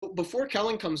before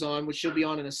Kellen comes on, which she'll be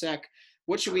on in a sec,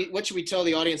 what should we tell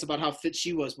the audience about how fit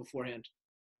she was beforehand?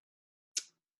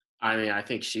 I mean, I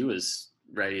think she was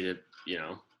ready to,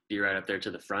 be right up there to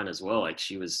the front as well. Like,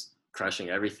 she was crushing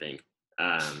everything.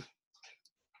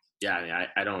 Yeah, I mean,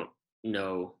 I don't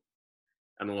know.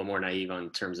 I'm a little more naive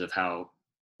on terms of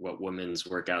what women's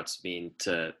workouts mean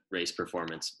to race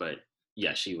performance, but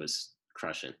yeah, she was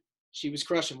crushing. She was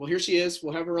crushing. Well, here she is.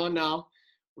 We'll have her on now.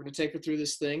 We're going to take her through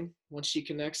this thing. Once she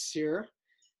connects here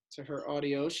to her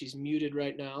audio, she's muted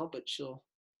right now, but she'll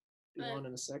be on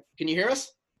in a sec. Can you hear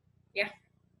us? Yeah.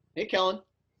 Hey, Kellen.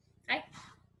 Hi.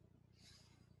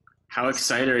 How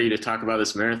excited are you to talk about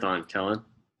this marathon, Kellen?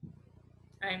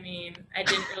 I mean, I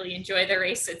didn't really enjoy the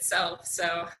race itself,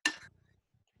 so.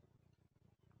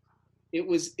 It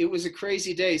was a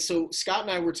crazy day. So Scott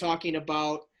and I were talking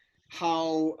about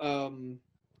how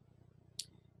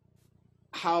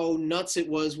nuts it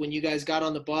was when you guys got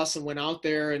on the bus and went out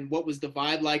there, and what was the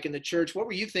vibe like in the church? What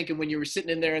were you thinking when you were sitting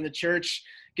in there in the church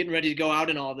getting ready to go out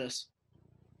and all this?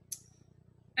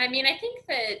 I mean, I think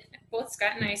that both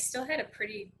Scott and I still had a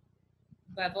pretty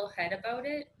level head about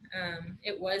it.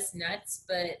 It was nuts,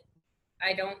 but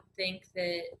I don't think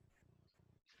that,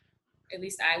 at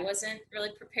least I wasn't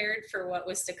really prepared for what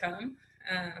was to come.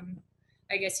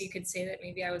 I guess you could say that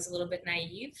maybe I was a little bit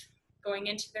naive going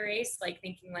into the race, like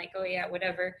thinking like, oh yeah,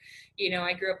 whatever.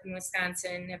 I grew up in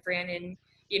Wisconsin. I've ran in,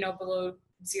 below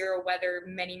zero weather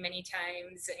many, many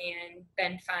times and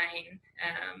been fine.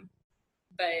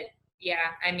 But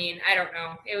yeah, I mean, I don't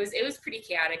know. It was pretty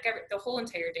chaotic. The whole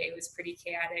entire day was pretty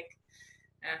chaotic.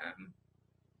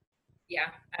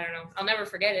 Yeah, I don't know. I'll never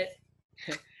forget it.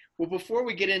 Well, before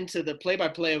we get into the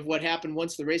play-by-play of what happened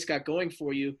once the race got going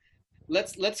for you,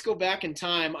 let's go back in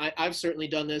time. I've certainly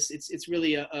done this. It's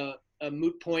really a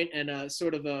moot point and a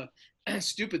sort of a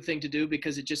stupid thing to do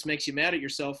because it just makes you mad at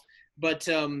yourself. But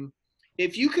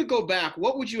if you could go back,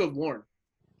 what would you have worn?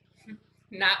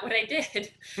 Not what I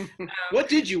did. What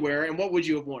did you wear, and what would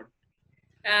you have worn?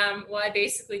 Well, I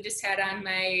basically just had on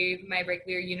my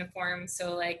regular uniform,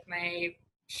 so like my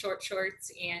short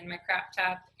shorts and my crop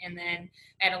top, and then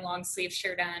I had a long sleeve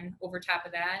shirt on over top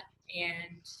of that,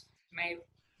 and my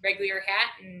regular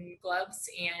hat and gloves,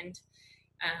 and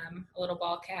a little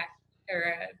ball cap, or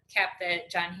a cap that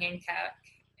John Hancock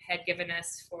had given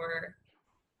us for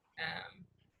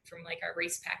from like our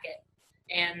race packet,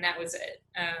 and that was it.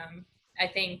 I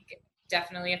think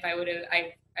definitely if I would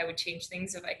change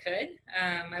things if I could.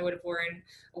 I would have worn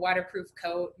a waterproof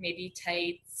coat, maybe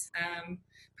tights.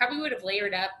 Probably would have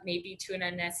layered up maybe to an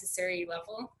unnecessary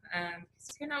level.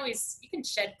 You can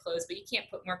shed clothes, but you can't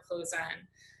put more clothes on.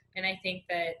 And I think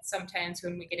that sometimes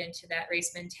when we get into that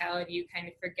race mentality, you kind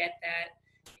of forget that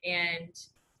and,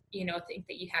 think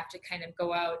that you have to kind of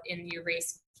go out in your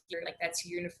race gear, like that's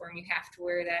your uniform. You have to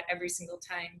wear that every single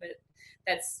time, but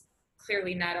that's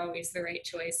clearly not always the right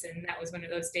choice. And that was one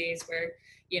of those days where,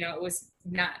 it was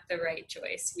not the right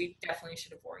choice. We definitely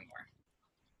should have worn more.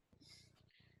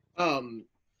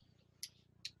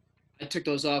 I took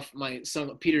those off.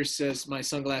 Peter says my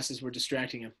sunglasses were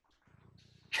distracting him.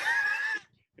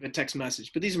 A text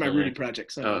message, but these are my Rudy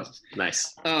Project sunglasses. Oh,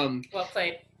 nice. Well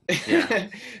played. Yeah.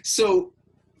 So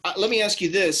let me ask you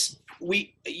this.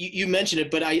 You mentioned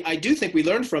it, but I do think we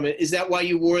learned from it. Is that why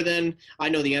you wore then? I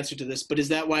know the answer to this, but is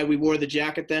that why we wore the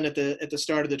jacket then at the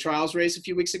start of the trials race a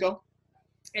few weeks ago?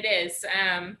 It is.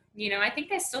 I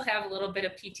think I still have a little bit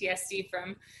of PTSD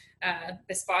from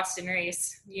this Boston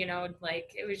race.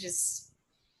 Like it was just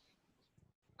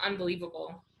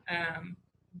unbelievable.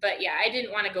 But yeah, I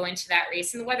didn't want to go into that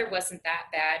race, and the weather wasn't that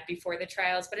bad before the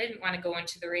trials, but I didn't want to go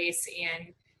into the race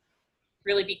and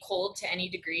really be cold to any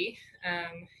degree.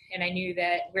 And I knew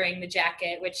that wearing the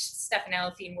jacket, which Steph and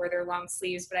Alethine wore their long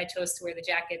sleeves, but I chose to wear the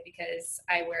jacket because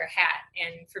I wear a hat.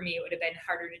 And for me, it would have been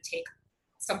harder to take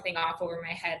something off over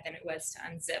my head than it was to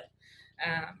unzip.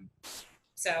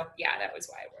 So yeah, that was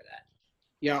why I wore that.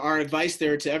 Yeah. Our advice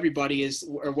there to everybody is,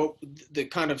 or what the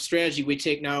kind of strategy we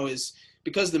take now is,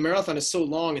 because the marathon is so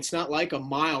long, it's not like a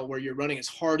mile where you're running as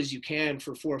hard as you can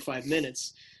for 4 or 5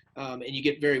 minutes and you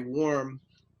get very warm.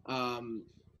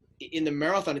 In the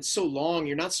marathon, it's so long,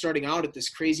 you're not starting out at this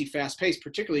crazy fast pace,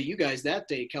 particularly you guys that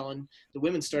day, Kellen. The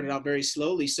women started out very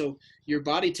slowly, so your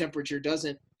body temperature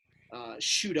doesn't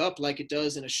shoot up like it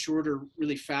does in a shorter,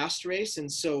 really fast race.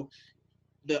 And so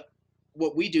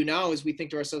what we do now is we think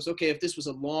to ourselves, okay, if this was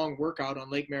a long workout on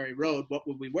Lake Mary Road, what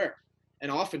would we wear?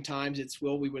 And oftentimes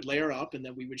we would layer up and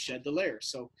then we would shed the layer.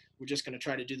 So we're just going to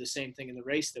try to do the same thing in the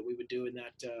race that we would do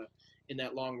in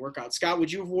that long workout. Scott,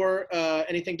 would you have wore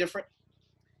anything different?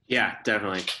 Yeah,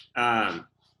 definitely.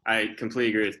 I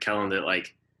completely agree with Kellen that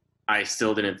like I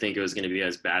still didn't think it was going to be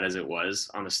as bad as it was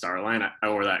on the start line. I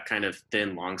wore that kind of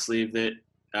thin long sleeve that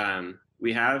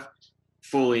we have,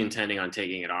 fully intending on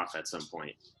taking it off at some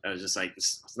point. I was just like,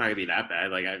 it's not gonna be that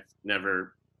bad. Like, I've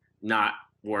never not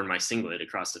worn my singlet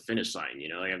across the finish line, you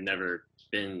know, like I've never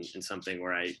been in something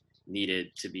where I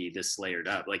needed to be this layered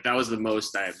up. Like, that was the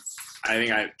most I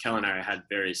think Kellen and I had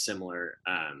very similar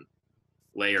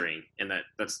layering, and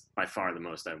that's by far the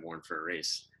most I've worn for a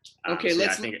race. Okay,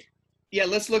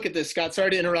 let's look at this, Scott.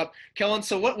 Sorry to interrupt. Kellen,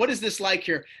 so what is this like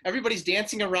here? Everybody's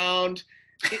dancing around.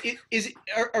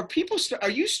 Are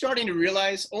you starting to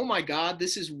realize, oh my God,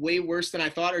 this is way worse than I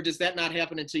thought, or does that not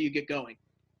happen until you get going?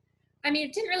 I mean,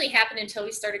 it didn't really happen until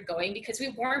we started going, because we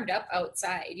warmed up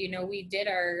outside. You know, we did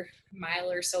our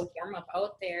mile or so warm up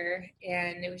out there,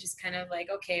 and it was just kind of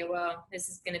like, okay, well, this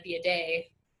is going to be a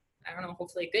day. I don't know,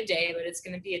 hopefully a good day, but it's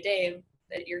going to be a day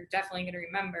that you're definitely going to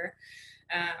remember.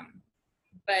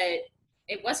 But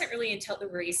it wasn't really until the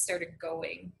race started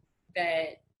going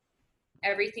that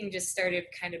everything just started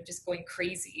kind of just going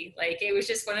crazy. Like, it was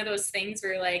just one of those things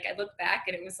where, like, I look back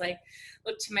and it was like,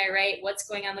 look to my right, what's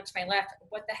going on? Look to my left,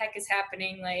 what the heck is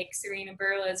happening? Like, Serena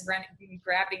Burla is running,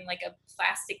 grabbing like a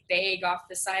plastic bag off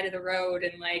the side of the road,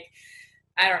 and like,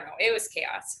 I don't know, it was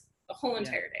chaos the whole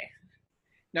entire day.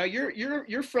 Now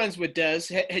you're friends with Des.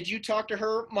 Had you talked to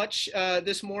her much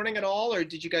this morning at all, or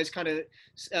did you guys kind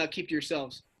of keep to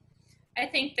yourselves? I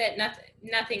think that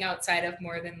nothing outside of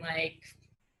more than like,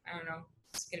 I don't know,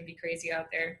 it's going to be crazy out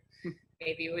there.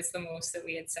 Maybe it was the most that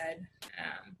we had said.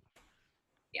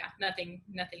 Yeah, nothing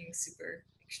super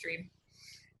extreme.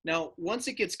 Now, once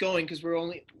it gets going, because we're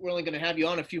only going to have you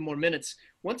on a few more minutes.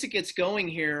 Once it gets going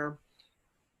here,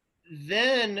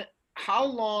 then how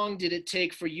long did it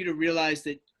take for you to realize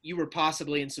that you were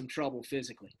possibly in some trouble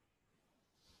physically?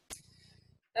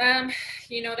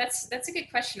 You know, that's a good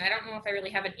question. I don't know if I really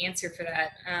have an answer for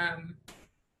that.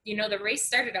 You know, the race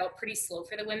started out pretty slow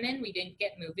for the women. We didn't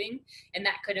get moving, and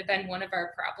that could have been one of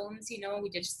our problems. You know, we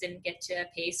just didn't get to a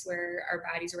pace where our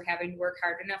bodies were having to work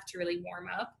hard enough to really warm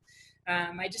up.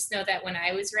 I just know that when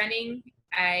I was running,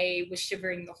 I was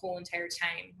shivering the whole entire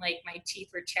time. Like, my teeth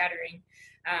were chattering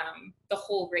the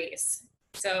whole race.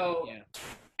 So yeah.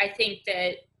 I think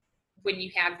that when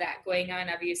you have that going on,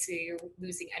 obviously you're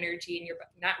losing energy and you're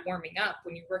not warming up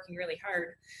when you're working really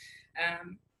hard.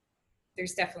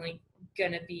 There's definitely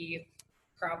going to be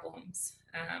problems.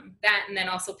 That, and then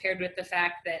also paired with the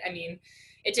fact that, I mean,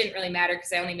 it didn't really matter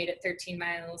because I only made it 13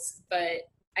 miles, but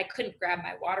I couldn't grab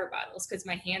my water bottles because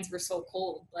my hands were so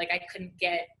cold. Like, I couldn't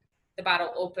get the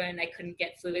bottle open. I couldn't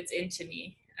get fluids into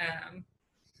me.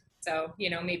 So, you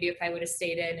know, maybe if I would have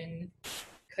stayed in and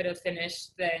could have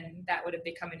finished, then that would have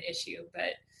become an issue.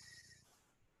 But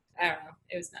I don't know.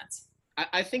 It was nuts.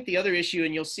 I think the other issue,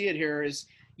 and you'll see it here, is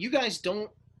you guys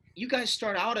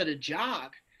start out at a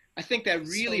jog. I think that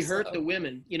really hurt the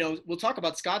women. You know, we'll talk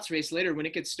about Scott's race later when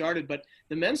it gets started, but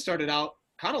the men started out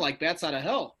kind of like bats out of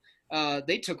hell.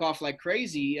 They took off like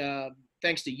crazy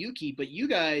thanks to Yuki, but you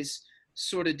guys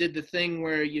sort of did the thing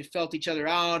where you felt each other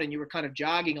out and you were kind of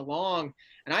jogging along.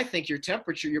 And I think your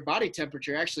body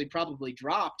temperature actually probably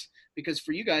dropped, because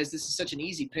for you guys, this is such an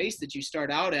easy pace that you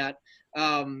start out at.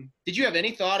 Did you have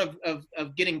any thought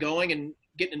of getting going and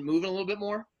getting it moving a little bit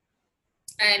more?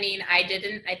 I mean, I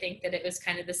didn't. I think that it was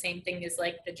kind of the same thing as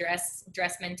like the dress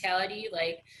mentality.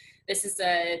 Like, this is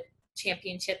a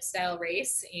championship style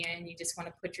race and you just want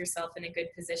to put yourself in a good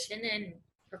position, and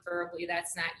preferably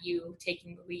that's not you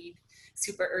taking the lead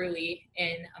super early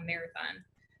in a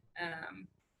marathon.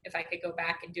 If I could go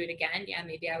back and do it again, yeah,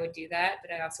 maybe I would do that,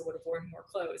 but I also would have worn more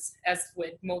clothes, as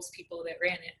would most people that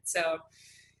ran it. So,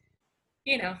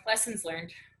 you know, lessons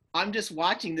learned. I'm just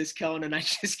watching this, Kellen, and I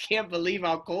just can't believe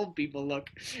how cold people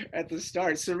look at the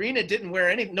start. Serena didn't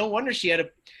wear any. No wonder she had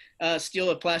to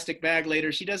steal a plastic bag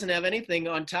later. She doesn't have anything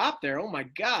on top there. Oh, my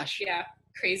gosh. Yeah,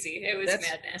 crazy. It was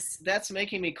madness. That's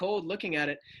making me cold looking at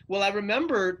it. Well, I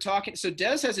remember talking. So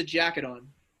Des has a jacket on.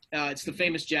 It's the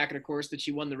famous jacket, of course, that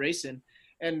she won the race in.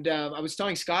 And I was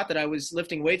telling Scott that I was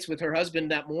lifting weights with her husband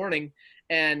that morning,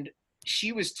 and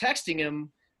she was texting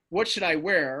him, what should I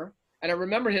wear? And I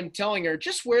remember him telling her,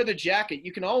 just wear the jacket.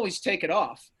 You can always take it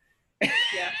off.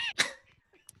 Yeah.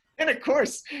 And of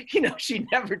course, you know, she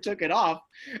never took it off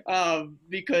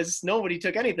because nobody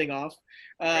took anything off.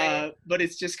 Right. But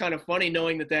it's just kind of funny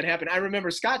knowing that happened. I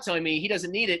remember Scott telling me he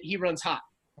doesn't need it. He runs hot.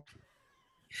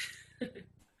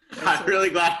 I'm really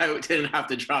glad I didn't have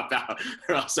to drop out,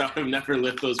 or else I would have never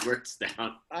lived those words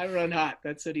down. I run hot.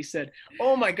 That's what he said.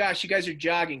 Oh, my gosh, you guys are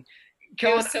jogging.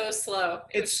 Kellen, it was so slow.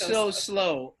 It's so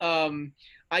slow.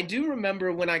 I do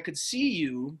remember when I could see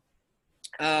you,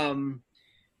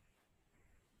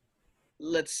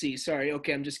 let's see. Sorry.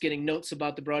 Okay, I'm just getting notes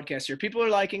about the broadcast here. People are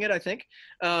liking it, I think.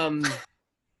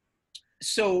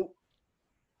 So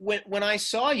when I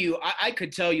saw you, I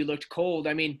could tell you looked cold.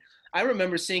 I mean, I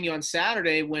remember seeing you on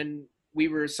Saturday when we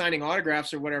were signing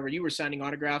autographs or whatever. You were signing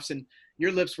autographs, and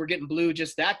your lips were getting blue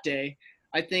just that day.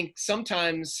 I think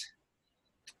sometimes,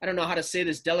 I don't know how to say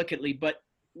this delicately, but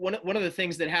one of the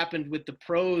things that happened with the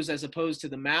pros as opposed to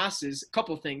the masses, a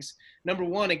couple things. Number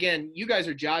one, again, you guys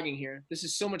are jogging here. This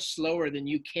is so much slower than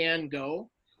you can go.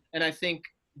 And I think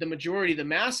the majority of the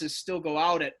masses still go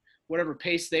out at whatever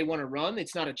pace they want to run.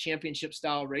 It's not a championship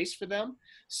style race for them.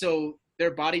 So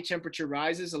their body temperature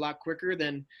rises a lot quicker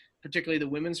than particularly the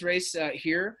women's race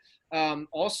here.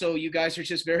 Also, you guys are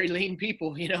just very lean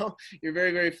people, you know, you're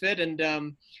very, very fit,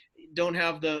 and don't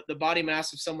have the body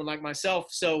mass of someone like myself.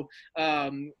 So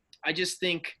I just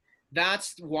think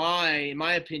that's why, in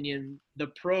my opinion, the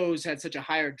pros had such a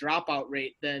higher dropout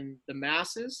rate than the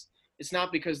masses. It's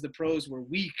not because the pros were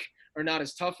weak or not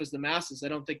as tough as the masses. I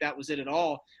don't think that was it at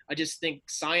all. I just think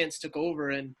science took over.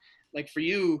 And like for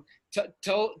you,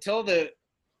 tell the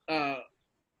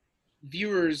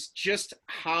viewers just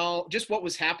what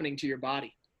was happening to your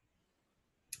body.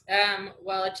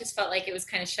 Well, it just felt like it was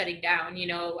kind of shutting down. You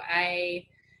know, I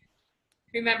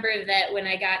remember that when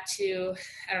I got to,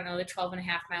 I don't know, the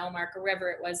 12.5-mile mark or wherever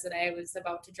it was that I was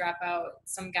about to drop out,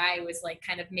 some guy was like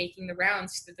kind of making the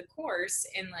rounds through the course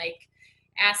and like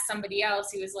asked somebody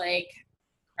else. He was like,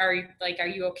 are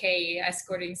you okay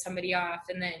escorting somebody off?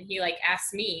 And then he like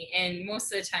asked me, and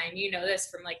most of the time, you know this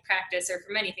from like practice or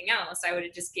from anything else, I would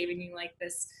have just given you like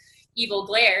this evil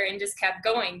glare and just kept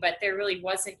going, but there really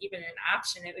wasn't even an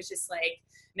option. It was just like,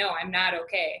 no, I'm not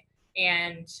okay.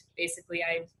 And basically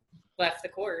I left the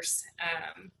course,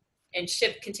 and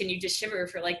continued to shiver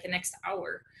for like the next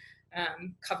hour,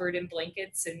 covered in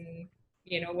blankets and,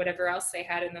 you know, whatever else they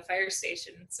had in the fire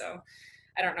station. So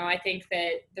I don't know. I think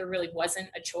that there really wasn't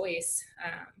a choice,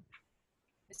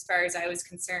 as far as I was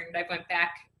concerned. I've went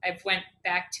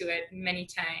back to it many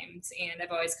times, and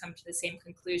I've always come to the same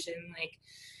conclusion. Like,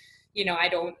 you know,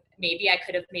 maybe I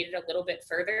could have made it a little bit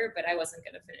further, but I wasn't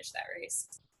going to finish that race.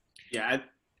 Yeah.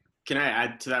 Can I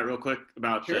add to that real quick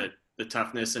about Sure. the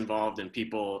toughness involved and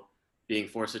people being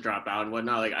forced to drop out and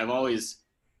whatnot? Like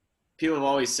people have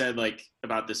always said like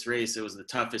about this race, it was the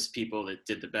toughest people that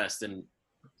did the best. And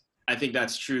I think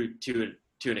that's true to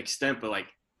an extent, but like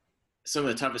some of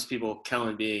the toughest people,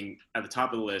 Kellen being at the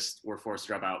top of the list, were forced to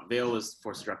drop out. Vail was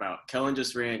forced to drop out. Kellen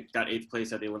just got 8th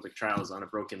place at the Olympic trials on a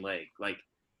broken leg. Like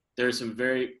there's some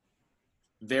very,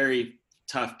 very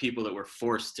tough people that were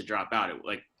forced to drop out.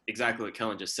 Like exactly what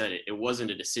Kellen just said, it wasn't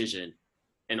a decision,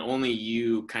 and only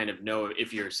you kind of know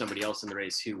if you're somebody else in the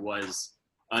race who was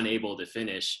unable to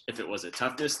finish, if it was a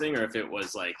toughness thing or if it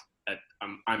was like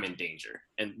I'm in danger.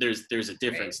 And there's a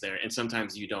difference there, and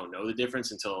sometimes you don't know the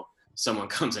difference until someone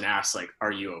comes and asks, like,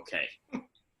 are you okay?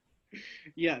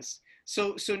 Yes.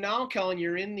 So now, Kellen,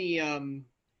 you're in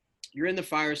the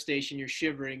fire station, you're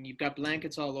shivering, you've got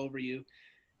blankets all over you.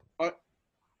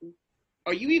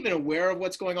 Are you even aware of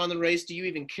what's going on in the race? Do you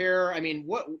even care? I mean,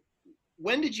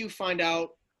 when did you find out,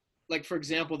 like, for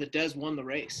example, that Des won the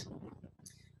race?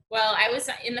 Well, I was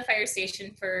in the fire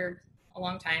station for a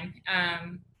long time.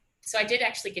 So I did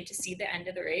actually get to see the end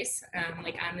of the race,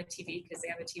 like on the TV, because they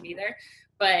have a TV there.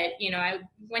 But, you know, I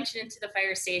went into the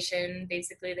fire station.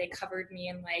 Basically, they covered me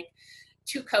in like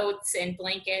 2 coats and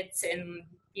blankets and,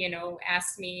 you know,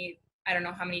 asked me, I don't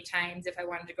know how many times, if I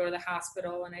wanted to go to the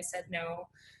hospital. And I said no.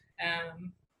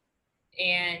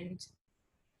 And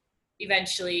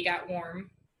eventually got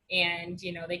warm. And,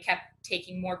 you know, they kept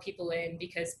taking more people in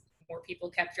because more people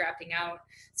kept dropping out.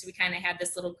 So we kind of had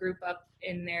this little group up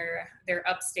in their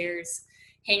upstairs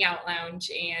hangout lounge,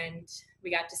 and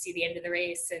we got to see the end of the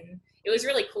race. And it was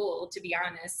really cool, to be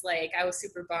honest. Like, I was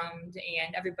super bummed,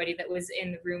 and everybody that was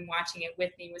in the room watching it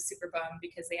with me was super bummed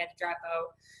because they had to drop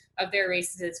out of their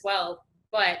races as well.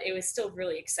 But it was still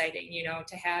really exciting, you know,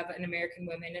 to have an American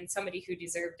woman and somebody who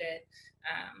deserved it,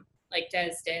 like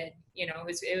Des did. You know,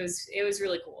 it was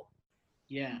really cool.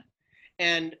 Yeah.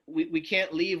 And we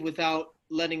can't leave without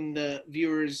letting the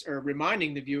viewers, or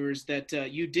reminding the viewers, that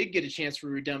you did get a chance for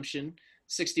redemption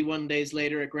 61 days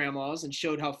later at Grandma's, and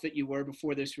showed how fit you were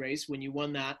before this race when you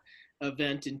won that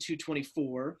event in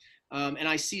 2:24. And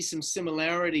I see some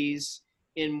similarities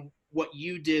in what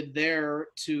you did there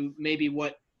to maybe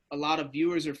what a lot of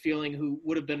viewers are feeling who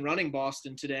would have been running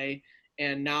Boston today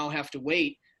and now have to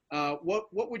wait.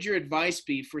 What would your advice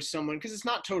be for someone, because it's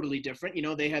not totally different, you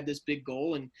know, they had this big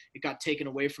goal and it got taken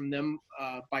away from them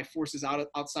by forces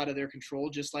outside of their control,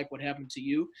 just like what happened to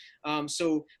you.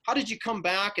 So how did you come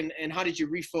back, and how did you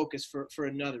refocus for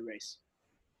another race?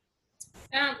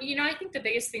 I think the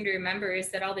biggest thing to remember is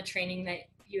that all the training that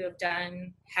you have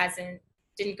done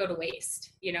didn't go to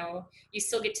waste. You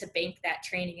still get to bank that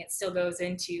training. It still goes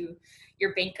into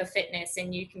your bank of fitness,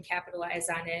 and you can capitalize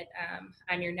on it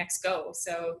on your next go.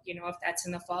 So, if that's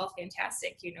in the fall,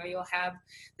 fantastic. You'll have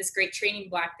this great training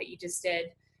block that you just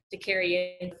did to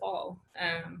carry in the fall.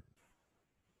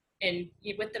 And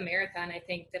with the marathon, I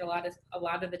think that a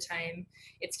lot of the time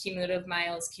it's cumulative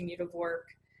miles, cumulative work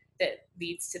that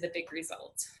leads to the big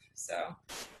result. So,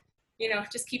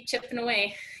 just keep chipping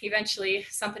away. Eventually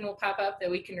something will pop up that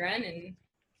we can run, and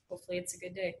hopefully it's a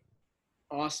good day.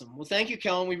 Awesome. Well, thank you,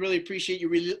 Kellen. We really appreciate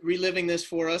you reliving this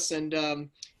for us, and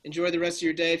enjoy the rest of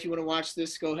your day. If you want to watch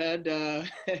this, go ahead.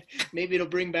 Maybe it'll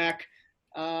bring back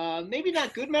maybe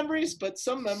not good memories, but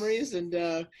some memories.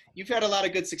 And you've had a lot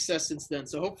of good success since then.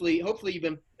 So hopefully you've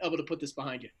been able to put this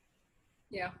behind you.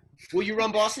 Yeah. Will you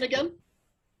run Boston again?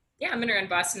 Yeah, I'm going to run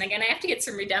Boston again. I have to get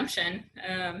some redemption.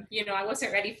 I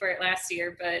wasn't ready for it last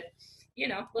year, but,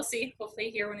 we'll see. Hopefully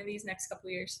here one of these next couple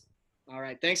of years. All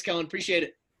right. Thanks, Kellen. Appreciate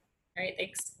it. All right.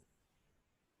 Thanks.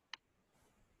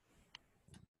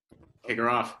 Kick her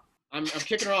off. I'm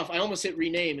kicking her off. I almost hit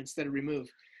rename instead of remove.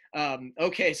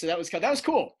 Okay, so that was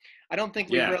cool. I don't think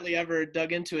we've really ever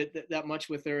dug into it that much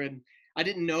with her, and I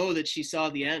didn't know that she saw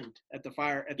the end at the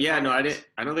fire. No, I didn't.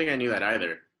 I don't think I knew that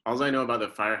either. All I know about the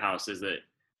firehouse is that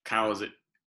Kyle was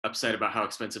upset about how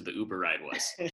expensive the Uber ride was.